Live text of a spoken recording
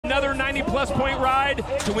another 90-plus point ride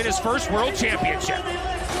to win his first world championship.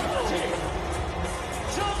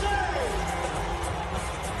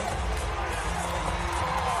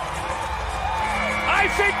 I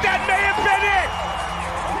think that may have been it.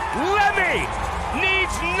 Leme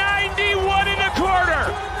needs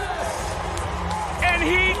 91.25. And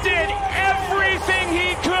he did everything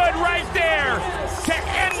he could right there to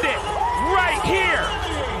end it right here.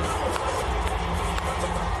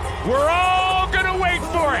 We're all gonna wait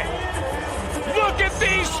for it. Look at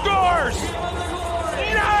these scores.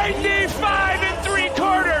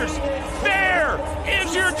 95.75. There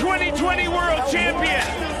is your 2020 world champion.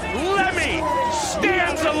 Leme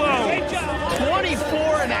stands alone.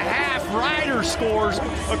 24.5 rider scores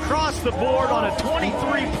across the board on a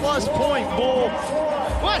 23-plus point bull.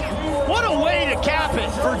 What a way to cap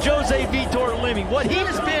it for Jose Vitor Leme. What he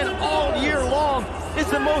has been all year long is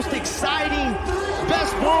the most exciting,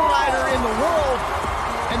 best bull rider in the world,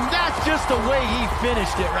 and that's just the way he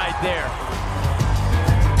finished it right there.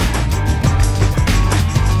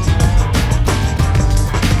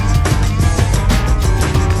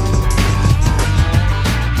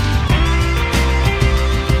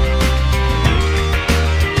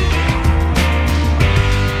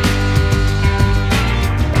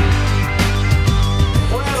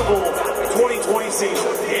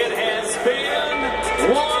 It has been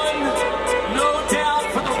one, no doubt,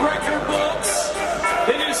 for the record books.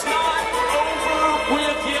 It is not over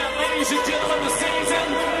with yet, ladies and gentlemen. The season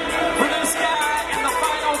for this guy in the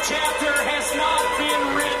final chapter has not been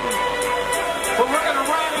written, but we're going to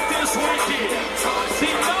ride it this weekend.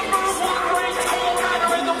 The #1 ranked bull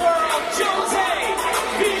rider in the world, Jose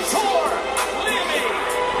Vitor Leme,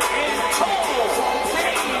 in total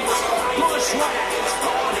days bushwhacked.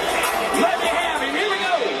 Let me have him. Here we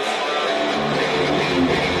go.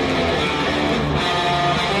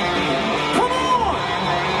 Come on.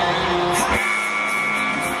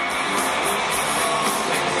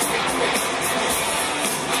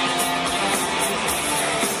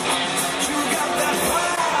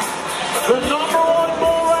 The #1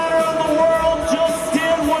 bull rider in the world just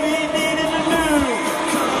did what he needed to do.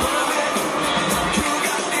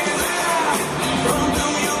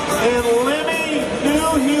 And Leme knew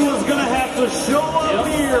he was going to have to show up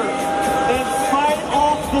here and fight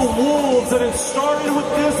off the wolves. And it started with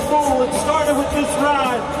this bull. It started with this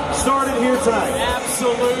ride. Started here tonight.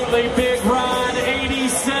 Absolutely big ride.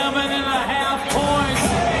 87.5 points.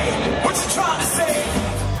 What you trying to say?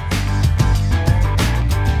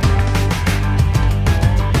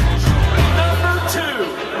 #2.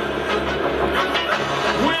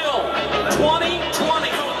 Will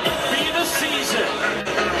 2020 be the season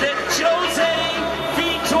that Jose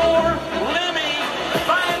Vitor Leme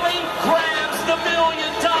finally grabs the $1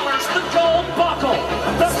 million, the gold buckle?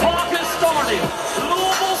 The clock has started.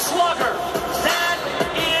 Louisville Slugger. That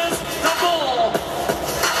is the bull.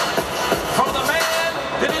 From the man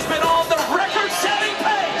that has been on the record-setting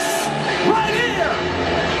pace. Right here.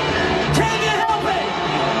 Can you help it?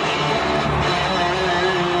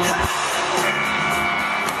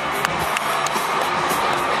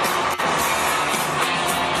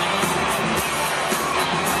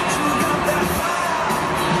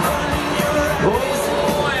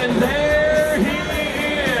 Oh, and there he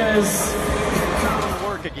is.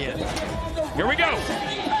 Work again. Here we go.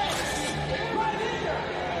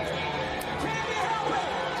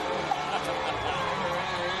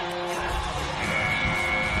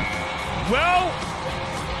 Well,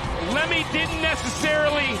 Leme didn't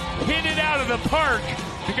necessarily hit it out of the park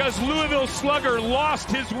because Louisville Slugger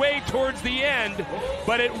lost his way towards the end,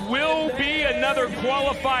 but it will be another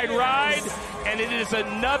qualified ride, and it is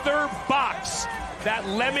another box that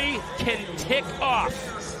Leme can tick off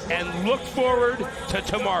and look forward to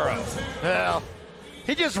tomorrow. Well,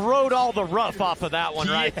 he just rode all the rough off of that one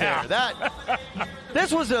right there.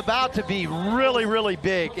 This was about to be really, really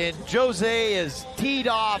big, and Jose is teed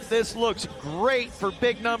off. This looks great for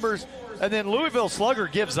big numbers, and then Louisville Slugger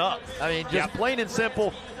gives up. I mean, just plain and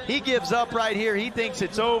simple, he gives up right here. He thinks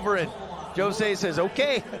it's over, and Jose says,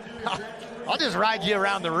 okay, I'll just ride you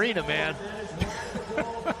around the arena, man.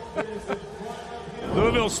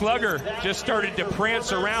 Louisville Slugger just started to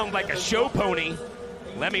prance around like a show pony.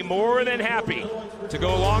 Leme more than happy to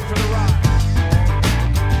go along for the ride.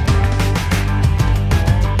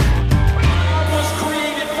 Was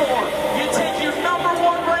created for. You take your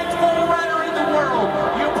 #1 ranked bull rider in the world,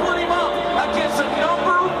 you put him up against a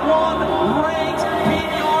 #1 ranked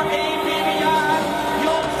PBR BBI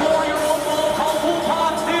young 4-year-old bull called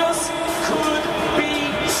Woopa. This could be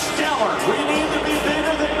stellar. We need to be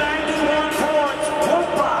bigger than 91 points.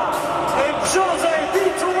 Woopa and Jose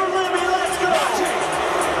Vitor Leme, let's go.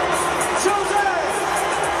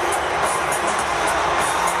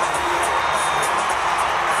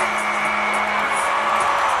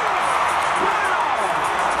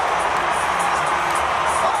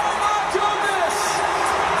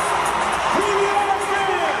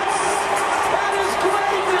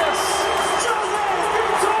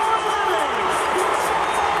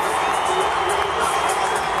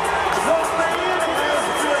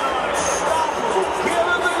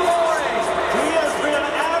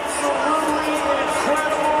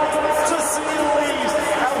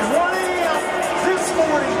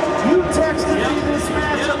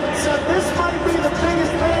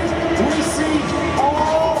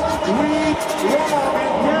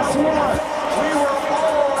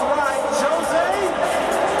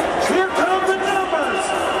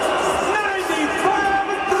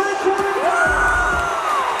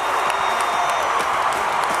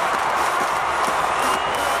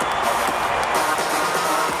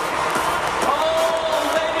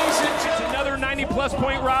 20-plus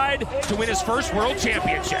point ride to win his first world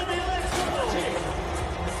championship.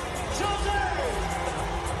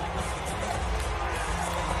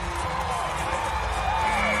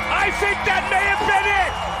 I think that may have been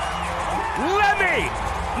it. Leme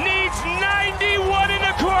needs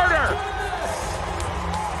 91.25.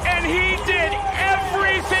 And he did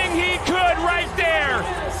everything he could right there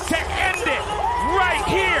to end it right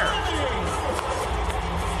here.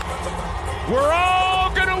 We're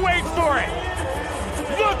all gonna wait for it.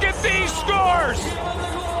 Look at these scores.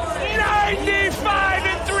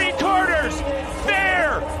 95.75.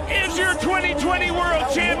 There is your 2020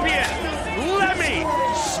 world champion. Leme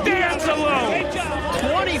stands alone.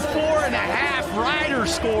 24.5 rider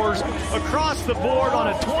scores across the board on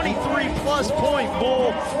a 23-plus point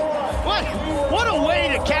bull. What a way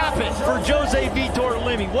to cap it for Jose Vitor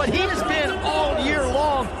Leme. What he has been all year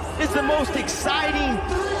long is the most exciting,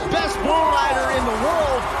 best bull rider in the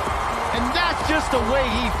world, and that's just the way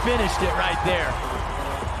he finished it right there.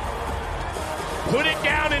 Put it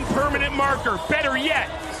down in permanent marker. Better yet,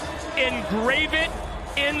 engrave it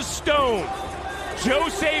in stone.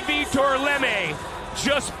 Jose Vitor Leme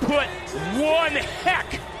just put one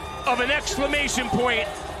heck of an exclamation point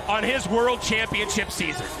on his world championship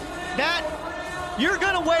season. That, you're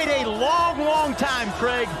going to wait a long, long time,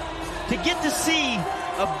 Craig, to get to see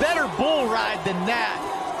a better bull ride than that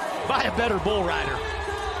by a better bull rider.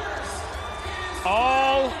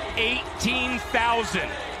 All 18,000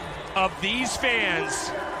 of these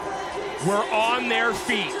fans were on their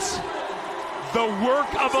feet. The work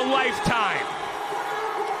of a lifetime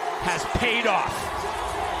has paid off.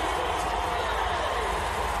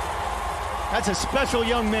 That's a special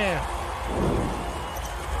young man.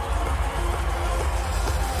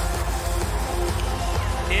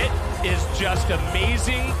 It is just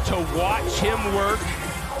amazing to watch him work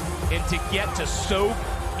and to get to soak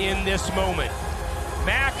in this moment.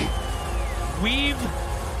 Mac, we've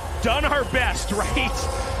done our best, right,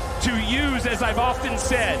 to use, as I've often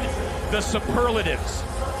said, the superlatives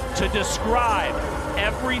to describe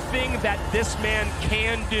everything that this man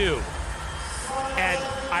can do. And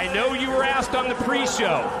I know you were asked on the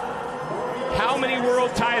pre-show, how many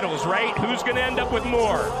world titles, right? Who's going to end up with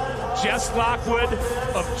more? Jess Lockwood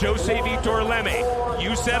of Jose Vitor Leme.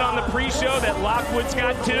 You said on the pre-show that Lockwood's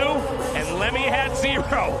got 2 and Leme had 0.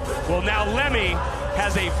 Well, now Leme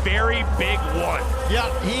has a very big one. Yeah,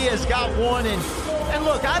 he has got one. And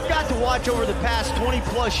look, I've got to watch over the past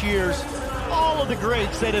 20-plus years all of the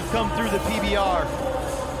greats that have come through the PBR.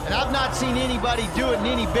 And I've not seen anybody do it in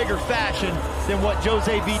any bigger fashion than what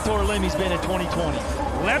Jose Vitor Leme's been in 2020.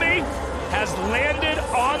 Leme has landed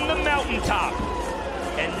on the mountaintop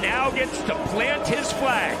and now gets to plant his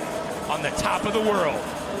flag on the top of the world.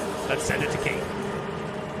 Let's send it to Kate.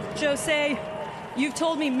 Jose, you've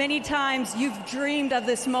told me many times you've dreamed of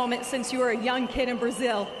this moment since you were a young kid in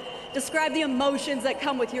Brazil. Describe the emotions that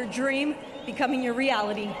come with your dream becoming your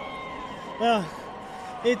reality. Well,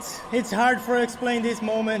 it's hard for explain this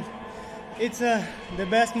moment. It's the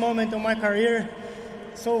best moment of my career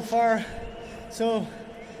so far. So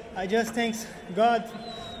I just thank God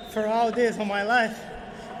for all this in my life,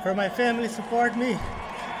 for my family support me,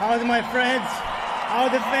 all of my friends, all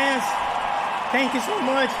the fans. Thank you so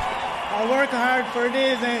much. I work hard for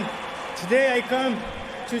this, and today I come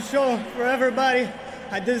to show for everybody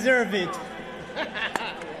I deserve it.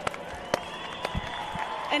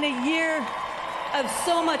 In a year of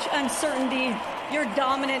so much uncertainty, your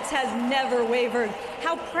dominance has never wavered.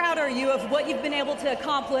 How proud are you of what you've been able to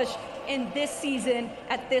accomplish in this season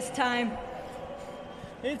at this time?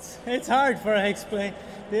 It's hard for I explain.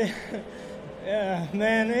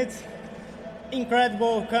 Man, it's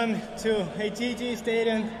incredible come to ATG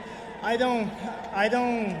Stadium. I don't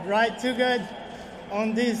ride too good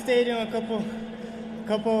on this stadium a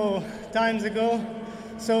couple times ago.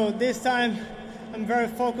 So this time I'm very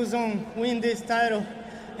focused on win this title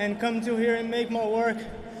and come to here and make my work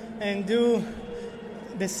and do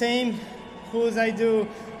the same as I do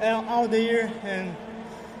all the year. And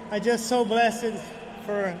I'm just so blessed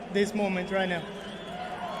for this moment right now.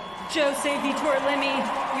 Jose Vitor Leme,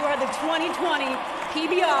 you are the 2020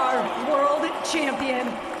 PBR World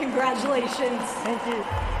Champion. Congratulations. Thank you.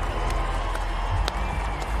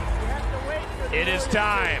 It is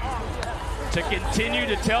time to continue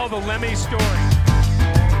to tell the Leme story.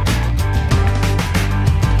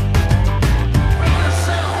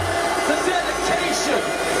 The dedication,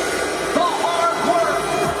 the hard work,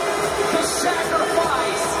 the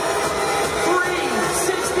sacrifice,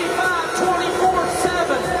 365,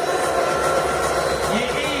 24/7. You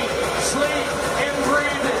eat, sleep, and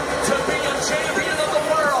breathe it to be a champion of the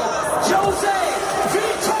world. Jose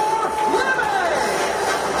Vitor Leme!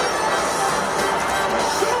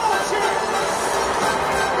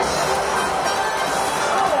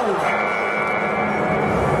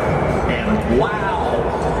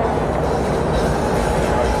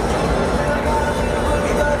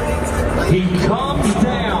 He comes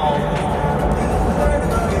down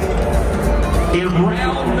in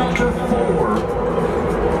round number 4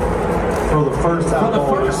 for the first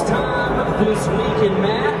time this week in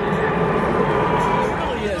Matt. It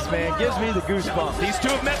really is, man. Gives me the goosebumps. These two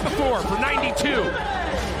have met before for 92.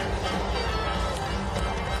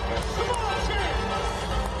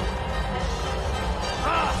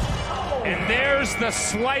 And there's the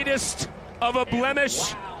slightest of a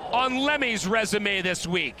blemish on Leme's resume this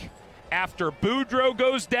week. After Boudreaux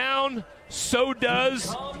goes down, so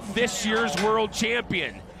does this year's world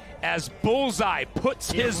champion, as Bullseye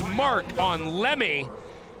puts his mark on Leme.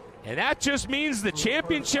 And that just means the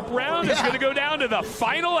championship round is going to go down to the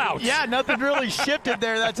final out. Yeah, nothing really shifted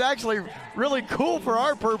there. That's actually really cool for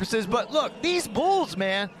our purposes. But look, these Bulls,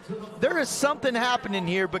 man, there is something happening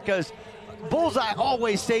here, because Bullseye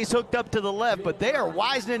always stays hooked up to the left, but they are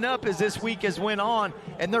wisening up as this week has went on,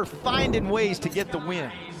 and they're finding ways to get the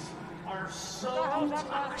win.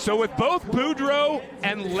 So with both Boudreaux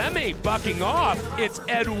and Leme bucking off, it's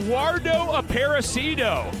Eduardo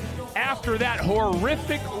Aparecido after that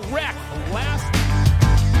horrific wreck last.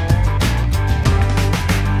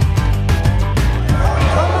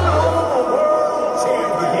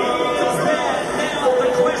 Now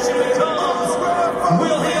the question becomes,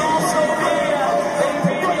 will he also have a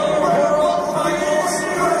PBR World Finals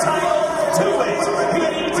title to it? He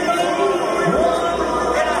needs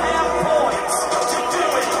 1.5 points to do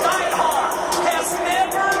it. Nighthawk has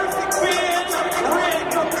never been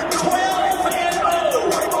ranked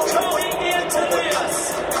 12-0 going into this.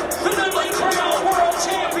 The newly crowned world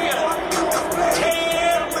champion.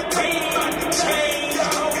 Can he change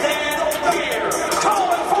that here?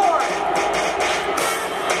 Calling for it.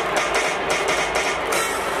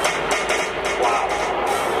 Wow.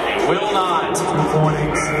 He will not.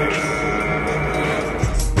 2.86.